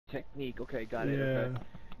technique. Okay, got it. Yeah. Okay.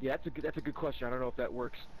 Yeah, that's a good question. I don't know if that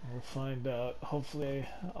works. We'll find out. Hopefully,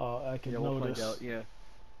 I can Yeah, we'll notice. find out. Yeah.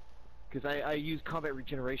 Because I use combat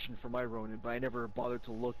regeneration for my Ronin, but I never bothered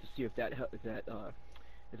to look to see if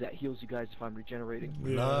if that heals you guys if I'm regenerating.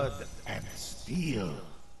 Yeah. Blood and steel.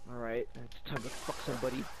 All right, it's time to fuck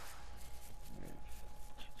somebody.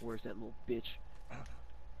 Where's that little bitch?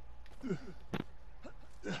 Where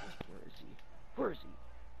is he? Where is he?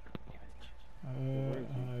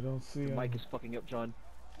 I don't see Your him. mic is fucking up, John.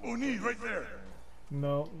 Oni, right there.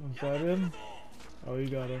 No, is that him? Oh, you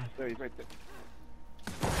got him. There, he's right there.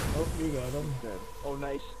 Oh, you got him. Dead. Oh,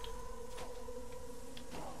 nice.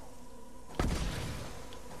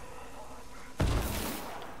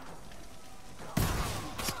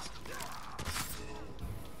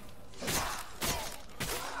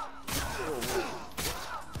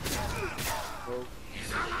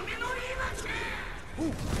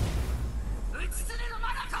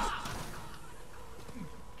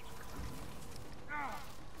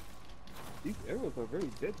 These arrows are very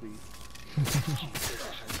deadly.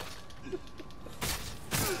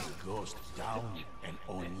 Ghost down and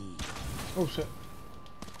Oni. Oh shit.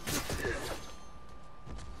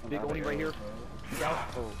 Big Oni right here. Yeah.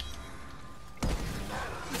 Oh.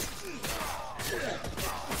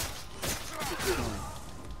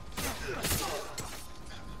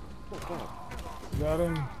 Oh god. Got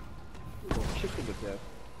him. Oh, chicken to death.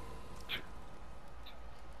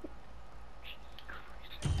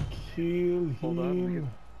 Kill Hold on, him.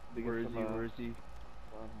 Where is he? Where is he? Get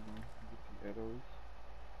the arrows.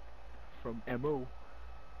 From MO.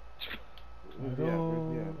 Where's he at?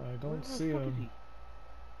 Where's he at? I don't Where the see fuck is him. he?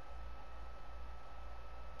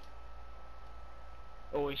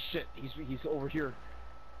 Oh shit! He's over here.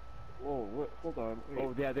 Whoa, what? Hold on. Wait.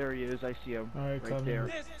 Oh yeah, there he is. I see him. Alright, right coming. there.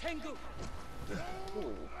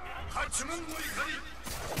 Oh.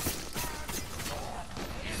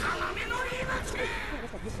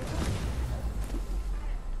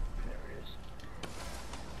 There he is.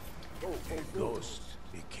 The ghost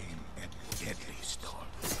became a deadly storm.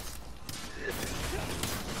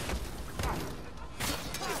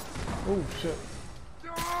 Oh shit.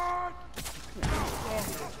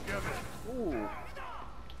 Ooh.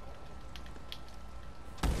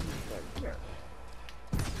 Right here.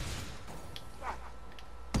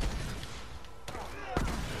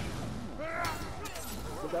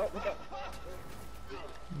 Look out, look out.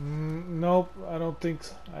 Nope, I don't think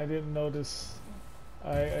so. I didn't notice.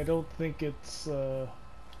 I don't think it's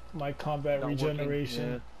my combat Not working,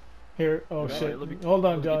 regeneration. yeah. Here, oh Alright, shit. let me- Hold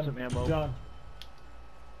on, let me get some ammo. John.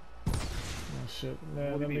 Oh shit.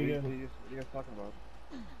 Yeah, What do let you me mean? get. What are you guys talking about?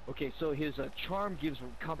 Okay, so his charm gives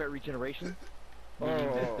combat regeneration. Meaning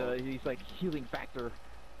that he's like healing factor,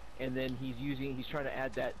 and then he's trying to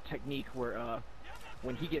add that technique where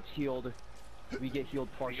when he gets healed, we get healed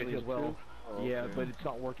partially as healed well. too? Oh, Yeah, okay. but it's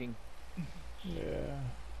not working. Yeah.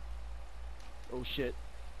 Oh shit!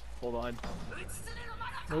 Hold on.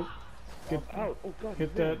 Nope. Get Out! Oh god! Hit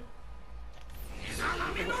he's that.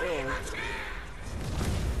 there.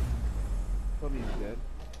 Tell me he's dead.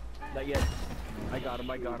 Not yet. I got him.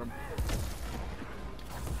 I got him.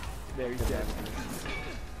 There he's dead.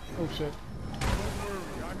 Oh shit.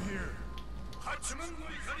 I'm here.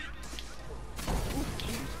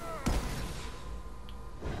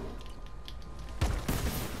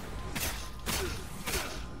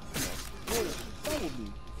 Followed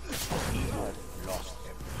me. You have lost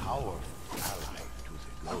a powerful ally to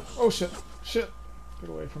the ghost. Oh shit. Shit. Get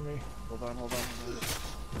away from me. Hold on, hold on, hold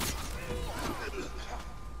on.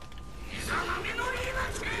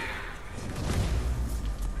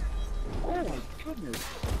 Oh my goodness!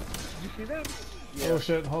 Did you see that? Yeah. Oh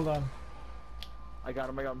shit. Hold on. I got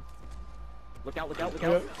him. I got him. Look out! Look out! Look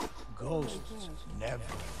out! Yep. Ghosts never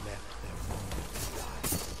left their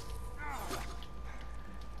wounded.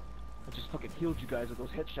 I just fucking healed you guys with those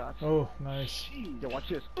headshots. Oh, nice. Yeah, watch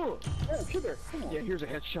this. Oh, Sugar, come on. yeah, here's a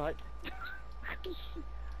headshot. This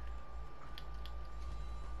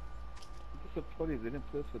is funny, they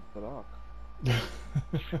didn't play with Barak.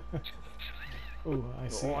 Oh, I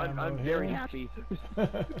see. Oh, I'm ammo very here. happy.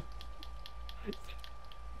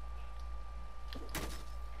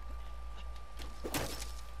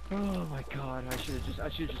 Oh my god, I should have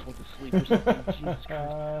just went to sleep or something. Jesus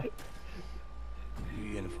Christ.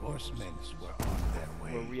 Reinforcements were on their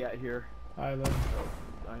Where are way. we at here? Island.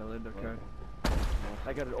 Island, okay.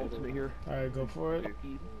 I got an ultimate here. Alright, go for it.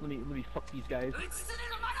 Let me fuck these guys.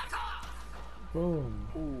 Boom.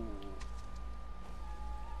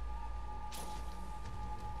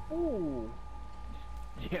 Ooh. Ooh.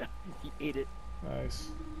 Yeah, he ate it. Nice.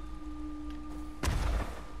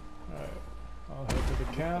 Alright. I'll head to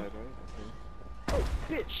the camp. Right? Okay. Oh,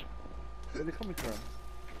 bitch! Where are they coming from?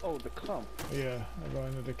 Oh, the clump. Yeah, I'm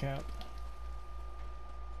going to the camp.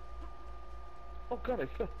 Oh god, I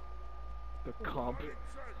fell. The comp.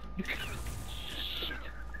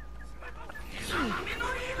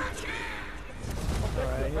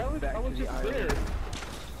 Alright, back I to was the just island. there.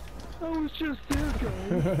 I was just there,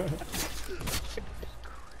 guys.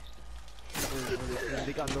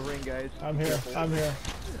 They got in the ring, guys. I'm here. I'm here.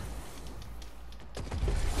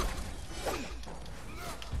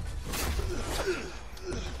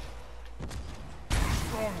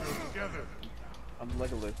 Stronger together. I'm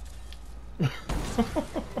Legolas.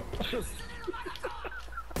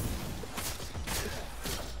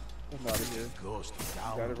 I'm out of here. Ghost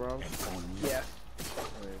down. Got it wrong? And on me. Yeah.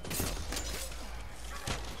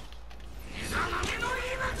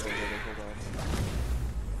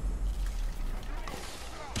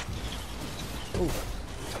 Hold on.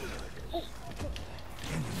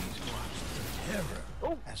 Enemies watch the terror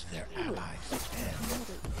as their allies stand.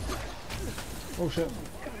 Oh shit.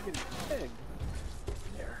 Egg.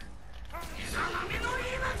 There.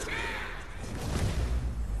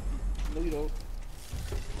 No, you don't.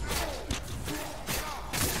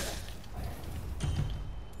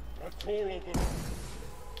 That's all of them.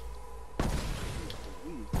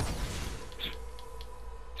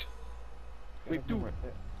 Wait, dude.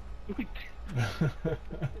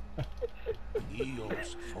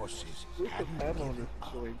 Eos forces Where's the hadn't ammo on given this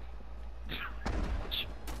up. joint?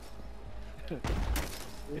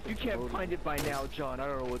 If you can't find it by now, John, I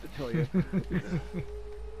don't know what to tell you.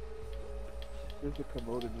 There's a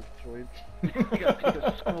commode in this joint. You gotta take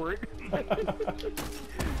a squirt.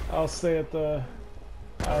 I'll stay at the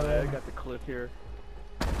I island. got the cliff here.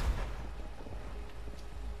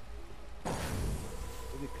 Where are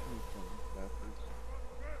they coming from, bastards?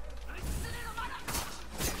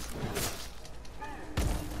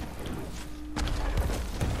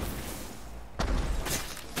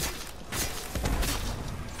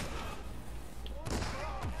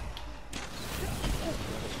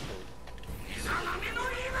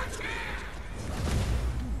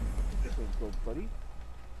 Let's go, buddy.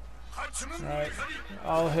 Alright.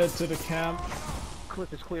 I'll head to the camp.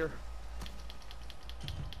 Cliff is clear.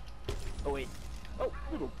 Oh wait. Oh,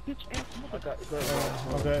 little bitch ass I got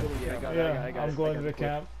Okay. Yeah, I got it, Yeah, I got I'm it, going I to got the the clip.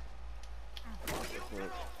 camp.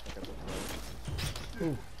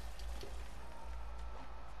 Ooh.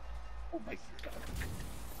 Oh my god.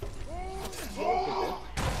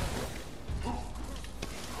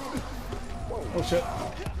 Oh shit.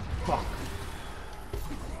 Fuck.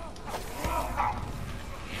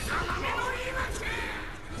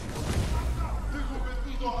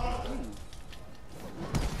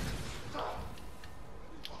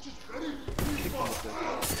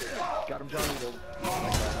 Got him, Johnny.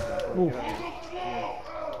 Ooh.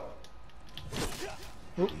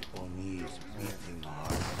 People knees breathing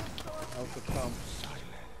hard. How's the pump?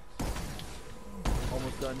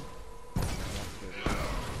 Almost done.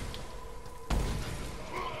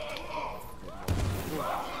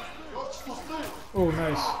 Oh,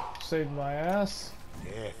 nice. Saved my ass.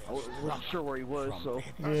 Death I wasn't sure where he was, so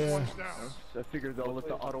Yeah. I figured I'll let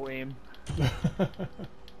the auto aim. Let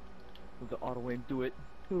the auto aim do it.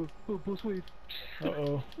 Oh, boss wave.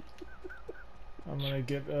 Uh-oh. I'm gonna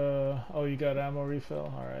get, oh, you got ammo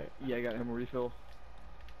refill? Alright. Yeah, I got ammo refill.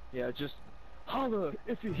 Yeah, just holla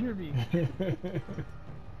if you hear me. a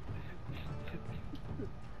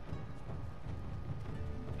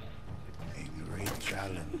great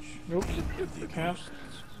challenge. Nope. The Camp. ghosts.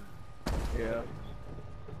 Yeah.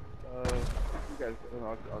 You guys,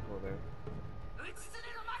 I'll go there.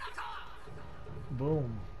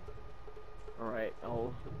 Boom. Alright,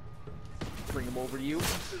 I'll bring him over to you.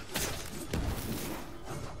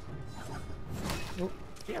 Oop.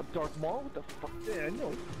 Damn, Dark Maul, what the fuck? Yeah, I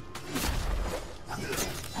know.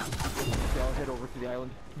 Okay, I'll head over to the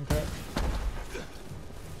island. Okay.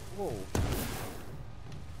 Whoa.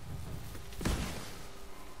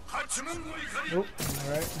 Oop.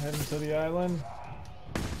 Alright, heading to the island.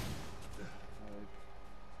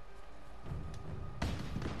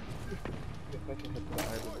 Guess I can head to the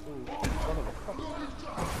island. Ooh, son of a fuck.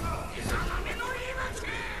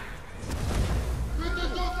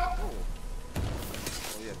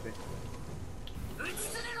 Oh yeah, thank you.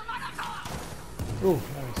 Ooh,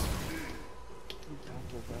 nice.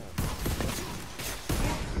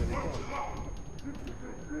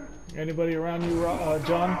 Anybody around you,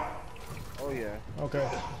 John? Oh yeah. Okay.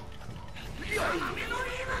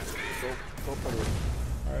 Go for it.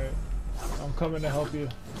 Alright. I'm coming to help you.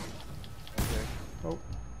 Okay. Oh,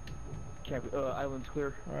 Camp, island's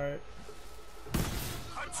clear. alright.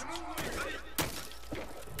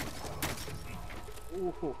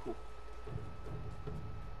 Ooh, hoo, hoo.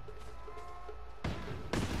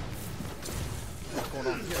 What's going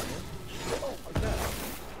on here, man? Oh, what's that?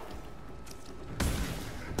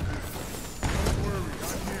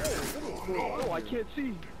 Oh, I can't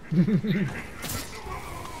see.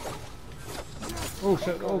 Oh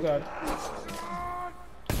shit, oh god.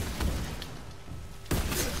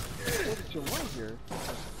 What's your line here?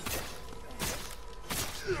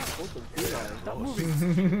 What's the good eye? Stop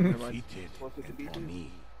moving. Never mind. Defeated What's it to be? for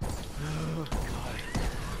me.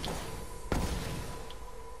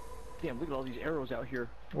 Damn, look at all these arrows out here.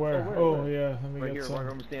 Where? where, Oh where? yeah, let me Right get here, some. right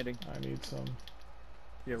where I'm standing. I need some.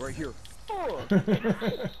 Yeah, right here. Oh,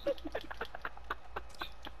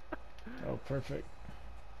 Oh, perfect.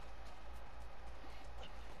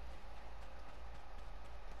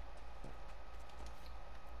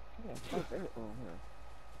 Yeah, five arrow. Oh, here.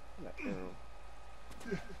 That arrow.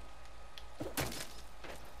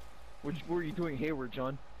 what were you doing Hayward,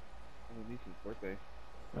 John? Oh, niece's birthday.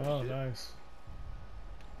 Oh, shit. nice.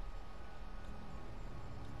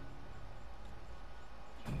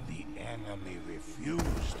 The enemy refused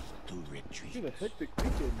to Dude, retreat. a hectic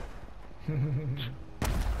weekend. You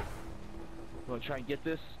want to try and get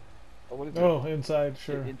this Oh, what is Oh, inside,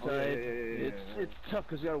 sure. inside? Oh, yeah. It's tough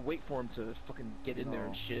because you gotta wait for him to fucking get in there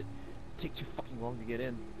and shit. Take too fucking long to get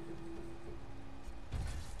in.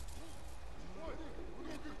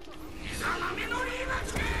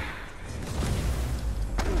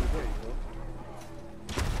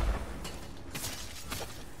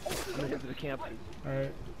 I'm gonna head to the camp.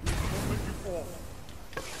 Alright.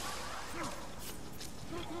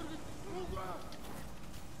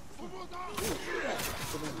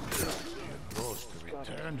 Ghost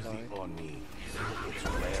returned the Oni. It's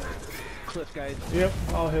rare. Cliff, guys. Yep,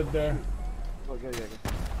 I'll head there. Oh, yeah.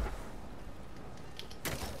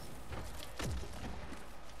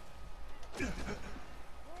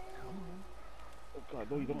 Oh god,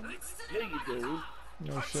 no you don't. Yeah, you do.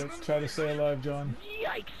 No shit. Try to stay alive, John.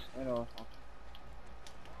 Yikes! I know.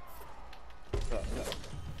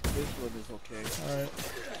 This one is okay. Alright.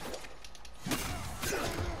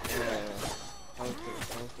 How's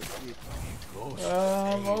the sleep? Ghost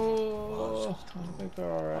Oh, I think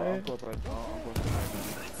they're I'll alright. go right now. I'll go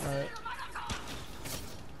right Alright.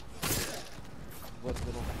 What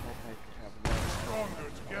little help I can have left. Stronger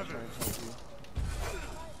together. I'll try and help you.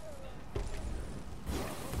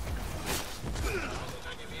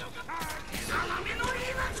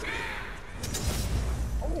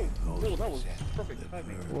 Oh, that was perfect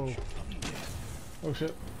timing. Whoa. Oh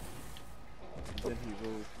shit. Then he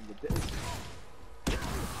rose from the dead.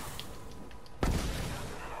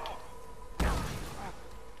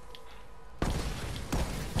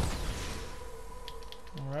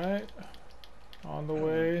 Alright. On the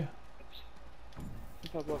way.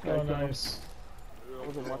 Talk about Oh, guys, nice. I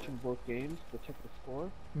wasn't watching both games to check the score.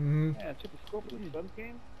 Mm-hmm. Yeah, check the score for the Suns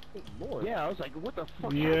game. Good lord. Yeah, I was like, what the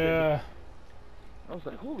fuck happened? Yeah. I was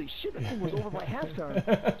like, holy shit, that thing was over by halftime.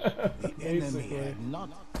 The enemy Basically. had not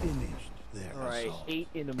finished their Alright, assault. 8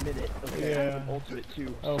 in a minute. Okay, I have an Yeah. ultimate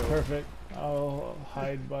too. Oh, so perfect. I'll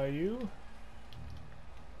hide by you.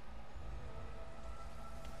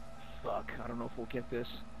 fuck, I don't know if we'll get this.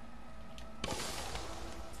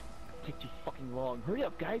 Take too fucking long. Hurry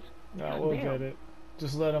up, guys. No, God we'll damn. get it.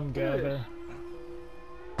 Just let them at gather. this.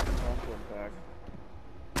 Also back.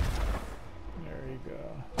 There you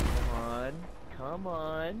go. Come on. Come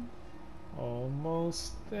on.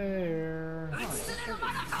 Almost there.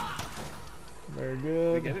 Very Did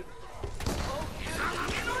good. you get it?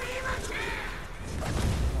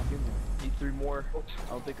 Need 3 more. I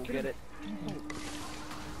don't think we'll get it.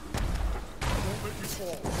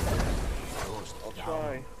 Ghost I'll down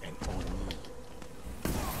try. and Oni.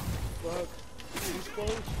 Fuck. He's close.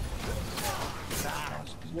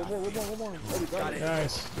 One more. Oh, we got it.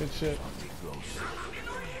 Nice. Good shit.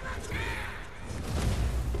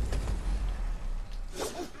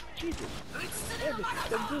 Jesus. Oh, this is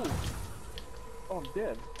bamboo. Oh, I'm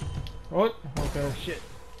dead. What? Okay. Shit.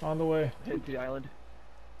 On the way. Head to the island.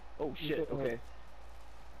 Oh shit, okay.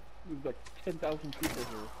 There's like 10,000 people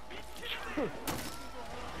here.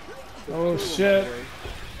 Oh shit.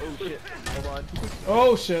 Oh shit. Hold on.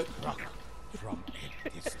 Oh shit. From a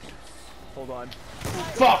distance. Hold on.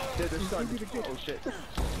 Fuck! They're stunned. Oh shit.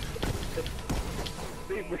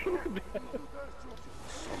 They bring him back.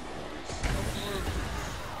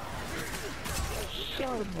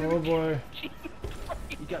 Oh boy.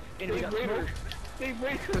 You got enemy got smoke. They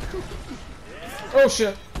bring Oh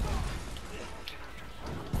shit.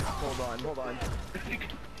 Hold on.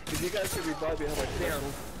 If you guys can revive me, how much there?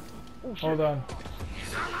 Oh shit. Hold on.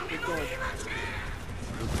 Keep going.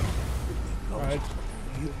 Alright.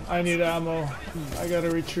 I need ammo. I gotta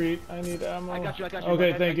retreat. I need ammo. I got you.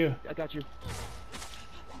 Okay, thank you. I got you.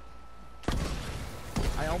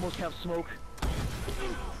 I almost have smoke.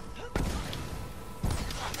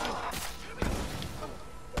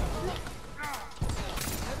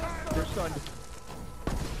 They're stunned.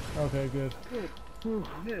 Okay, good.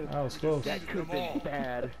 That was close. That could have been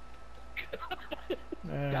bad.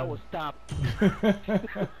 Man. That was stop.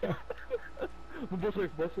 Both ways.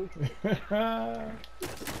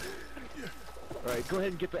 Alright, go ahead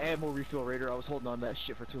and get the ammo refill, Raider. I was holding on to that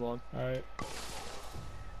shit for too long. Alright.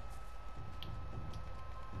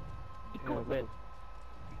 Go ahead.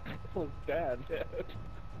 That was bad. The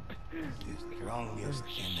strongest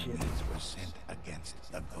enemies were sent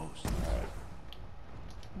against the ghost.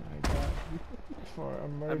 I got for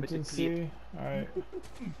emergency. Alright.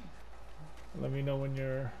 Let me know when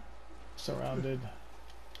you're surrounded.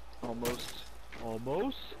 Almost.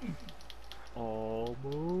 Almost.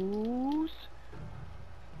 Almost.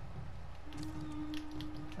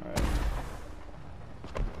 Alright.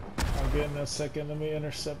 I'll get in a second. Let me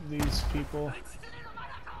intercept these people.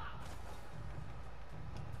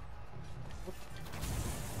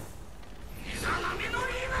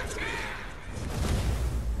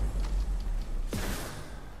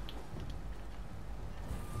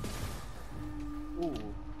 Ooh.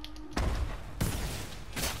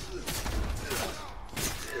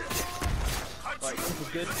 Alright, this is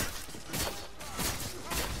good.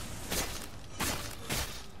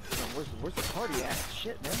 Where's the party at?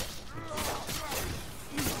 Shit, man.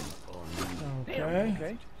 Okay. Damn,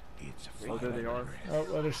 okay. It's Oh, there they are.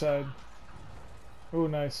 Oh, other side. Oh,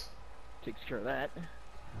 nice. Takes care of that.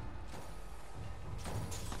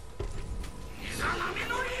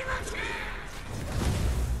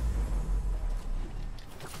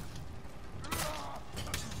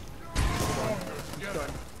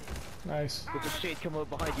 Nice. There's a shade coming up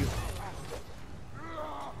behind you.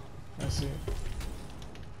 I see.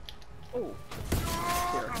 Oh.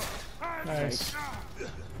 There. Nice.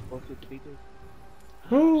 Both with the beaters.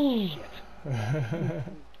 Woo! Shit.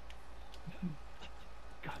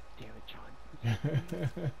 God damn it, John.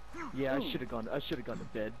 Yeah, I should have gone to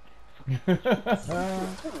bed.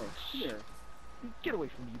 Oh, here. Get away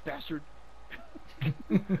from me, you bastard.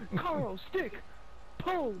 Carl, stick.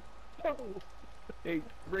 Poe. Poe. Hey,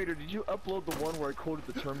 Raider, did you upload the one where I quoted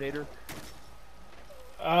the Terminator?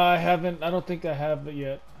 I haven't. I don't think I have it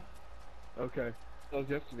yet. Okay. That was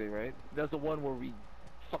yesterday, right? That's the one where we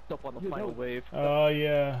fucked up on the Yeah, final that was- wave. Oh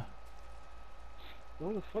yeah. That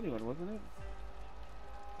was a funny one, wasn't it?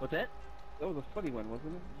 What's that? That was a funny one,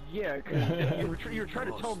 wasn't it? Yeah, cause you were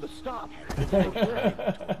trying to tell him to stop.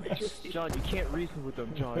 John, you can't reason with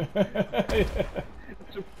them, John. That's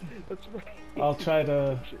right. I'll try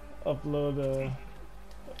to upload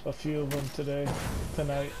a few of them tonight.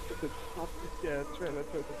 Yeah, that's right.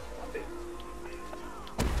 That's right.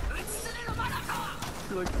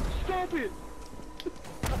 You're like, stop it!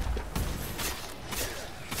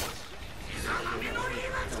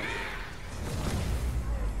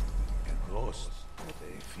 The ghosts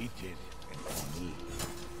defeated and me.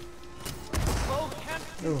 Oh,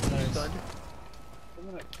 nice. Stunned.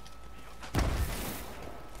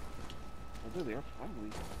 Oh, there they are,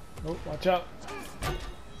 finally. Oh, watch out.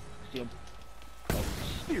 See him.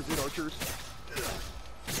 Spearhead archers.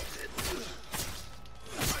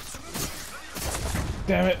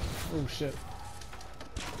 Damn it. Oh shit.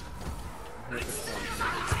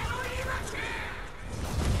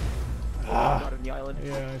 Not on the island.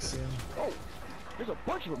 Yeah, I see him. Oh, there's a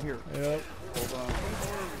bunch of them here. Yep. Hold on.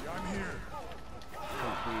 I'm here.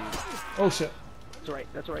 Oh shit. That's alright,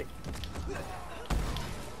 that's alright.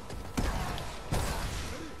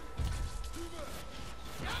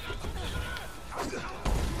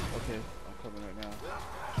 Okay, I'm coming right now.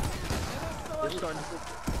 They're stunned.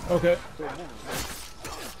 Okay. So,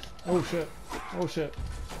 Oh shit. Oh shit.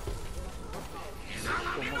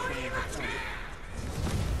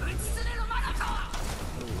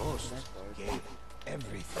 The ghosts gave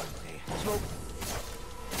everything they had. Smoke.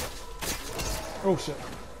 Oh shit.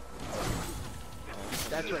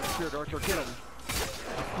 That's right, Spirit Archer. Get him.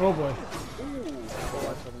 Oh boy.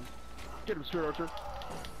 Get him, Spirit Archer.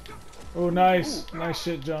 Oh nice. Nice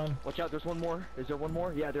shit, John. Watch out, there's one more. Is there one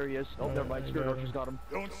more? Yeah, there he is. Oh, never mind. I Spirit got Archer's him. got him.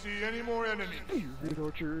 Don't see any more enemies. Spirit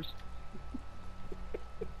Archers.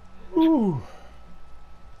 Ooh.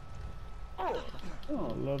 Oh.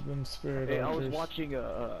 Love them spirit Hey, I was archers. watching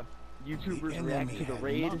YouTubers The react enemy to the had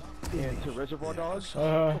raid not and to Reservoir Dogs.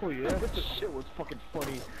 Uh-huh. Oh yeah, that shit was fucking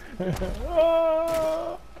funny.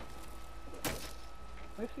 Ah!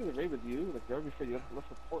 I see the raid with you, like right before you left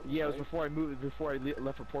for Portland. Yeah, it was right? before I moved, before I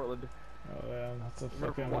left for Portland. Oh yeah, that's a I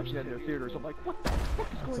remember fucking. watching that in the theaters. I'm like, what the fuck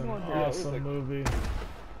is That's going an on here? awesome like- movie.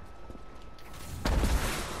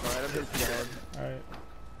 Alright, I'm headed to the head. Alright.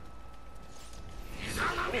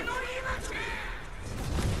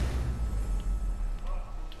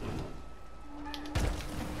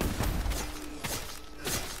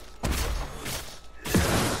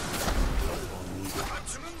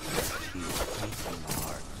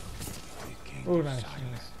 Oh, nice.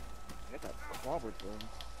 I got Robert though.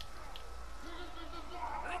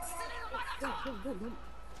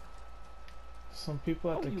 Some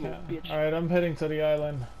people at the you camp. bitch. Alright, I'm heading to the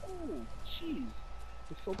island. Oh, jeez.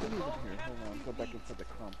 There's so many over here. Hold on, go back inside the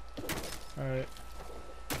clump. Alright.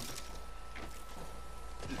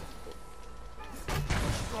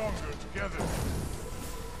 Stronger together.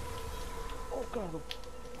 Oh god,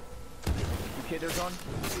 You okay there, John?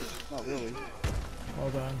 not really.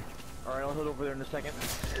 Hold on. Alright, I'll head over there in a second.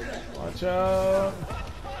 Watch out!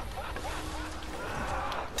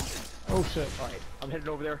 Oh shit. Alright, I'm headed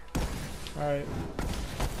over there. Alright.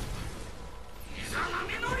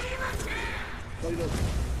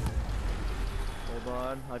 Hold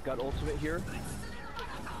on, I've got ultimate here.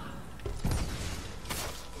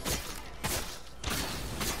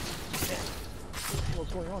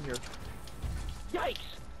 What's going on here? Yikes!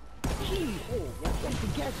 Jeez! Oh, that's the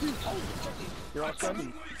gadzooks! You're all stunned?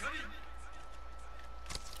 Man,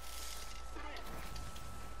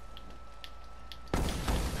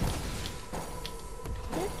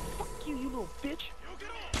 fuck you, you little bitch!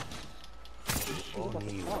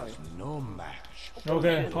 Oni was no match.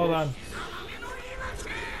 Okay, hold on.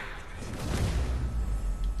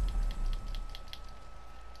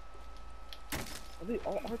 Are they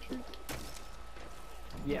all archers?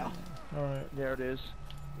 Yeah, Alright. there it is.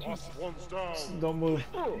 Lost one's down. Don't move.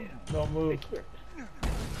 Oh! Don't move. Dang.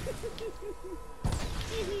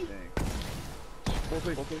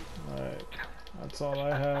 Okay. Alright. That's all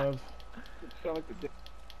I have. It sound like the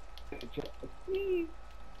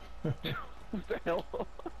What the hell?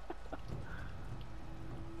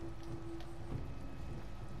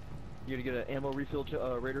 You gonna get an ammo refill,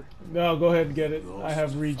 Raider? No, go ahead and get it. I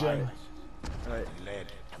have regen. Alright.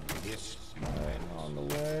 Led to this. Alright, on the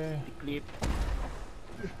way. Clip.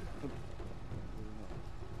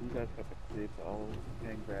 You guys got the clip, I'll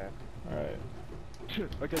hang back. Alright.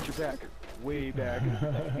 I got your back. Way back.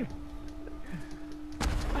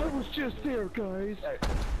 I was just there, guys.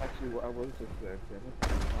 Actually, I was just there. Damn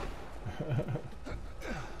it.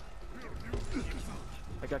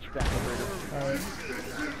 I got your back, Raider. Alright.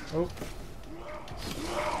 Oh.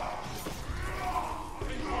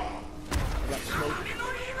 I got smoke.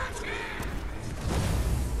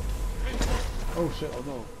 Oh shit. Oh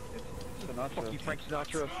no, it's Sinatra. Fuck you, Frank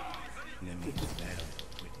Sinatra. Enemies battle.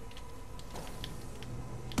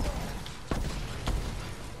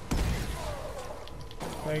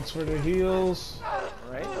 Thanks for the heals.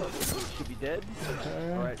 Alright. Should be dead.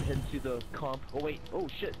 Okay. Alright, heading to the comp. Oh wait. Oh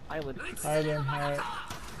shit. Island. Island, alright.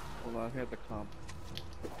 Hold on, I had the comp.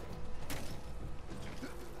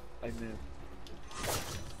 I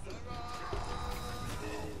missed.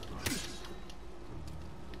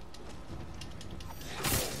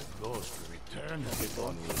 Ghost return to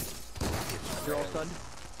Oni. You're all stunned?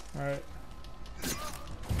 Alright.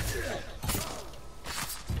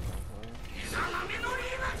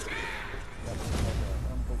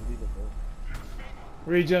 Unbelievable.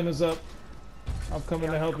 Regen is up. I'm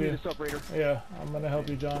coming to help Clean you. this up, Raider. Yeah, I'm gonna help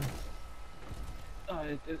you, John.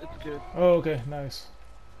 It's good. Oh, okay, nice.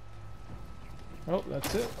 Oh,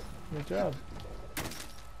 that's it. Good job.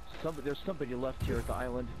 There's somebody left here at the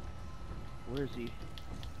island. Where is he?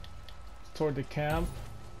 Toward the camp.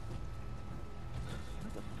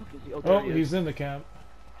 Where the fuck is he? Oh, there Oh, he is. he's in the camp.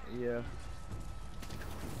 Yeah.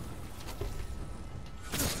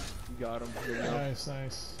 You got him. There you go. Nice,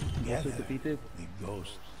 nice. Together, defeated. the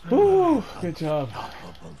ghosts. Woo! Good job.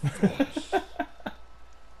 Unstoppable force.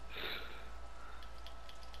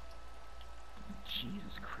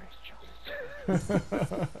 Jesus Christ,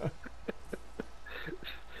 Charles.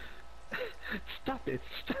 Stop it!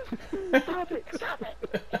 Stop it! Stop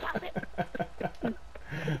it! Stop it!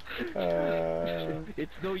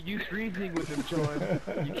 It's no use reasoning with him, John.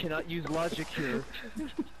 You cannot use logic here.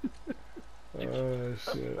 Oh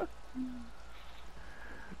shit.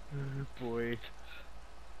 Boy.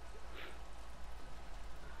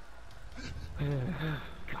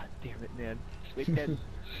 God damn it, man. Make that.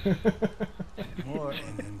 More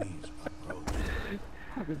enemies approach.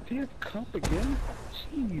 The damn comp again?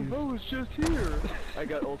 Jeez. I was just here. I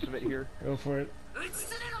got ultimate here. Go for it.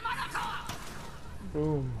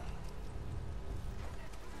 Boom.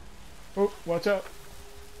 Oh, watch out.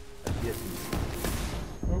 I see it.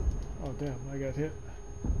 Oh, oh damn, I got hit.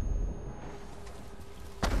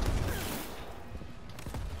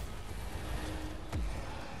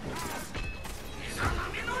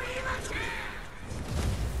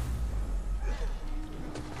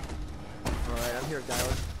 Alright, I'm here,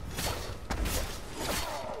 Dylan.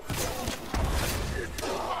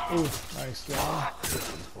 Ooh, nice down.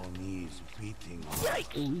 For knees beating.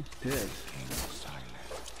 Yikes! Ooh, he's dead.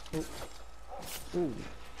 Silent. Ooh.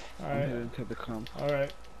 I'm Alright, heading to the comp.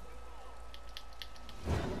 alright.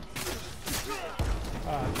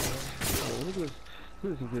 Ah, damn. Oh, look at this.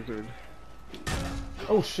 Look at this wizard.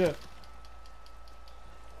 Oh shit.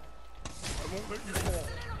 I won't let you fall.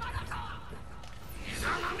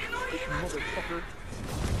 Motherfucker.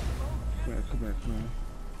 Come back, man.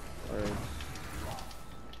 Alright.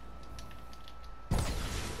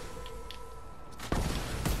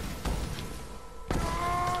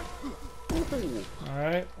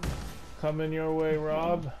 Alright. Coming your way,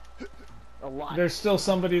 Rob. A lot. There's still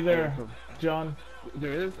somebody there, John.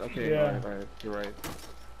 There is? Okay, Yeah. alright. You're right.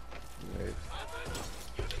 Right.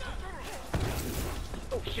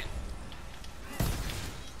 Oh shit.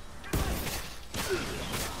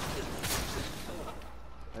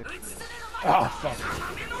 Ah, fuck.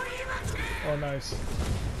 Oh, nice.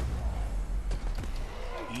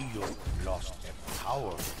 Ego lost their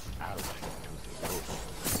power allied to the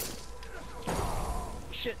ghost.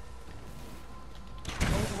 Shit.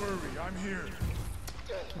 Don't worry, I'm here.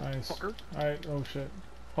 Nice. Fucker. Alright, oh shit.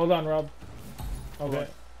 Hold on, Rob. Okay.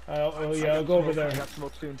 Oh yeah, I'll go over I there. got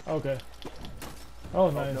smoke soon. Okay. Oh, Oh,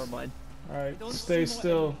 nice. never mind. Alright, stay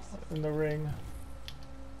still in the ring.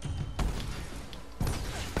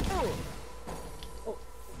 Oh.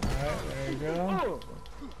 Alright, there you go. Oh.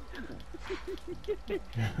 The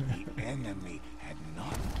enemy had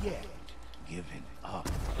not yet given up.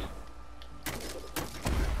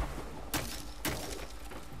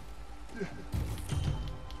 Oh,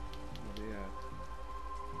 yeah.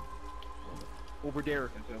 Over there.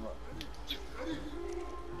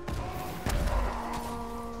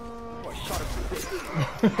 Oh, I shot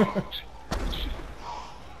him.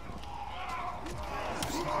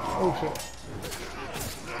 Oh shit.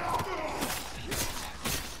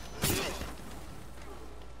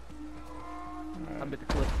 I'm at the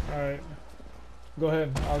cliff. Alright. Go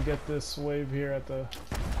ahead, I'll get this wave here at the...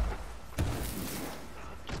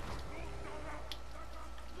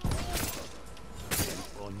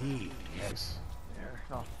 Ronin, Nice. There.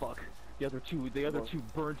 Oh fuck. The other two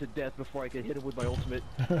burned to death before I could hit him with my ultimate.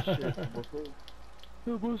 Shit.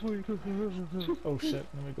 Oh shit,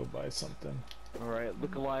 let me go buy something. Alright,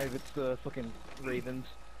 look alive, it's the fucking ravens.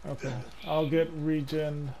 Okay, I'll get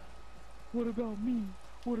regen. What about me?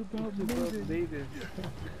 What about David.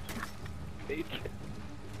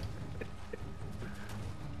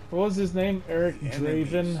 What was his name? Eric the enemy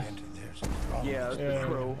Draven? sent their strongest Yeah, it's the Yeah,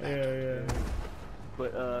 crow. yeah.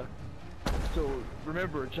 But so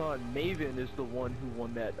remember, John, Maven is the one who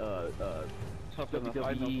won that Tough enough.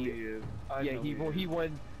 I know who he is. I yeah, know he who won. is. He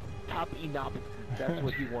won top enop. That's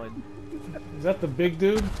what he won. Is that the big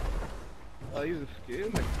dude? Oh, he was a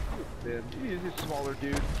skin. Like, dead. He's a smaller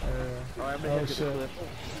dude. Alright, I'm gonna Oh head to the shit. cliff.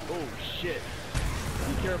 Oh shit!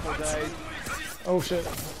 Be careful, guys. Oh shit.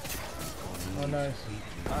 Oh nice.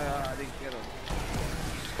 I didn't get him.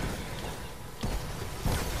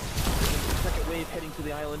 Second wave heading to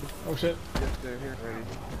the island. Oh shit. Yes, they're here already.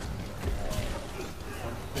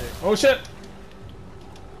 I'm sick. Oh shit!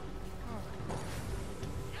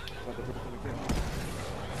 About to hit him again.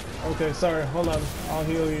 Okay, sorry, hold on. I'll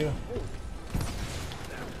heal you.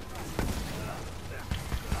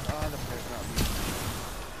 Ah, the fire's not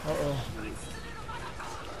me. Uh-oh.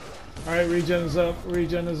 Alright, regen is up.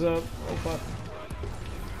 Regen is up. Oh fuck.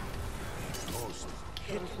 ghost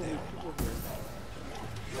hit them.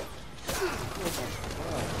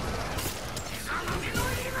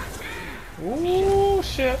 Ooh,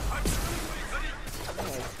 shit.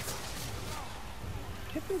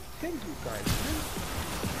 Get those things, you guys,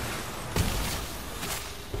 man.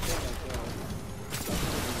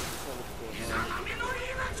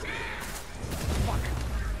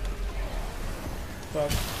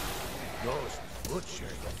 Fuck. Ghost butcher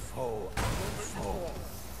the foe of the foe.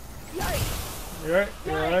 Yikes! You alright?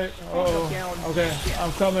 You alright? Uh Down. oh. Okay,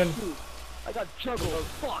 I'm coming. I got juggled.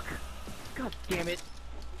 Fuck! God damn it!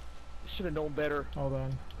 Should have known better. Hold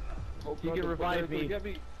on. Oh, You God, can the revive fire- me. Get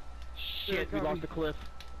me. Shit, we got lost me. the cliff.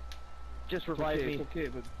 Just It's revive okay, me. it's okay,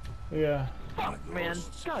 but Yeah. Fuck, man.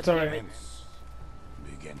 God Sorry. damn it. Fence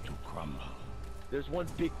began to crumble. There's one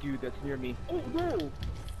big dude that's near me. oh no!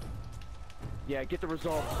 Yeah, get the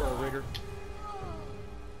resolve, Raider.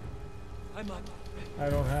 I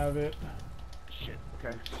don't have it. Shit.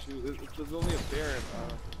 Okay. Shoot, there's only a bear.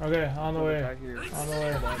 Okay, on the Another way. guy here. On the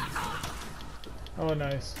way. Oh,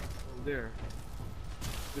 nice. There.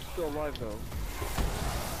 They're still alive though.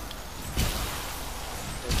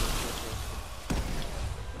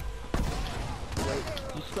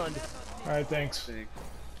 He's stunned. Alright, thanks. Thanks.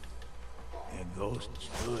 Their ghost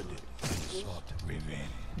stood and sought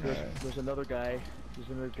revenge. There's another guy. There's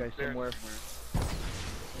another guy somewhere.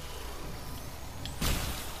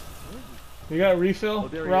 You got a refill, Oh,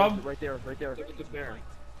 there he Rob? is. Right there. Right there. Look at the bear.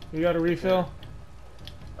 You got a refill?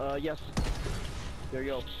 Yes. There you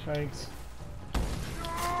go. Thanks.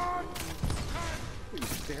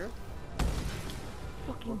 Bear?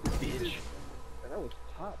 Fucking bitch. That was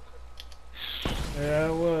top. Yeah,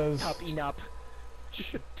 it was. Top enop.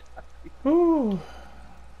 Whew.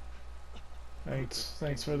 Thanks.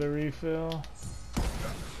 Thanks for the refill.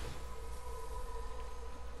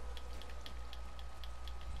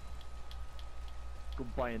 Go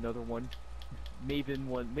buy another one. Maven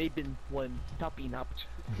one. Top enop.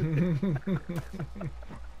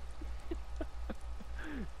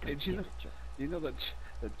 Did you know that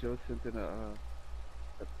Joe sent in a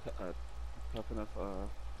tough enough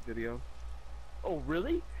video? Oh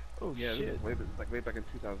really? Oh Yeah, shit. this is way back in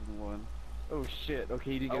 2001. Oh shit.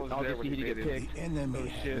 Okay, he didn't I get. was there Obviously, when he he didn't get made it. picked. The enemy Oh,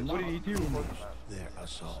 had shit. not What did he do? finished their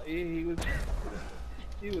assault. He was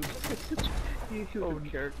he was a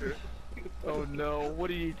character. Oh no. What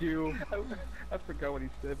did he do? I forgot what he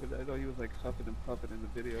said, but I know he was like huffing and puffing in the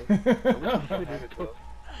video.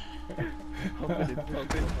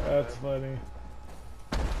 That's funny.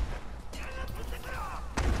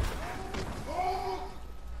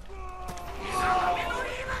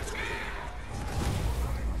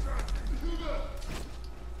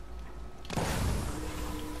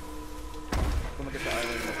 Someone get the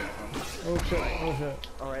island. Oh shit, oh shit.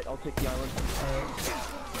 Alright, I'll take the island. Alright.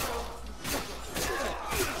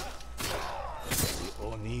 The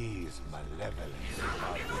Oni's malevolent.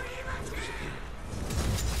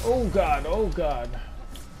 Oh god, oh god.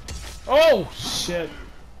 Oh shit.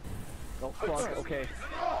 Oh fuck, okay.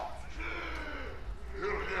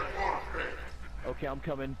 Okay, I'm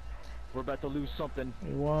coming. We're about to lose something.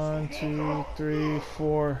 1, 2, 3,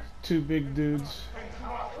 4. 2 big dudes.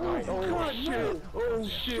 Alright, oh shit. Oh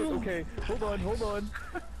shit, okay. Hold on.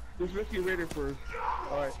 There's Rescue Raider first.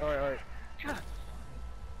 Alright.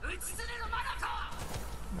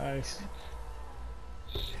 Nice.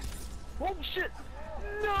 Oh shit!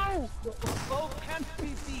 No!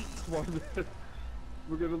 Come on.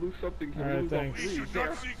 We're gonna lose something. We're Alright, gonna lose thanks.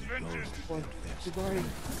 all three. Goodbye.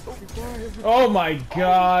 Oh my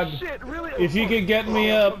god. Shit, really? If you could get me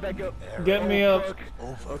Come up. back up. Get me up.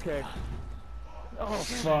 Over. Okay. Oh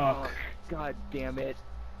Fuck. God damn it.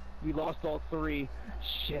 We lost all three.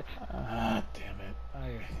 Shit. Ah, damn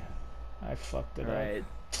it. I fucked it Alright.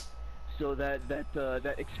 So that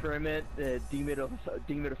experiment, deem it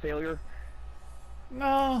a failure.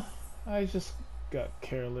 No, I just got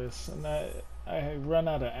careless and I run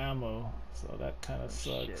out of ammo, so that kind of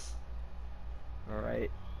sucks. Shit.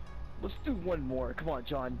 Alright. Let's do one more. Come on,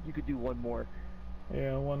 John. You could do one more.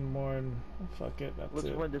 Yeah, one more and fuck it. That's Let's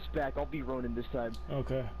it. run this back. I'll be Ronin this time.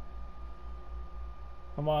 Okay.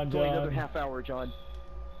 Come on, It's only another John. half hour, John.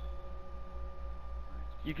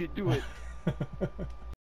 You could do it.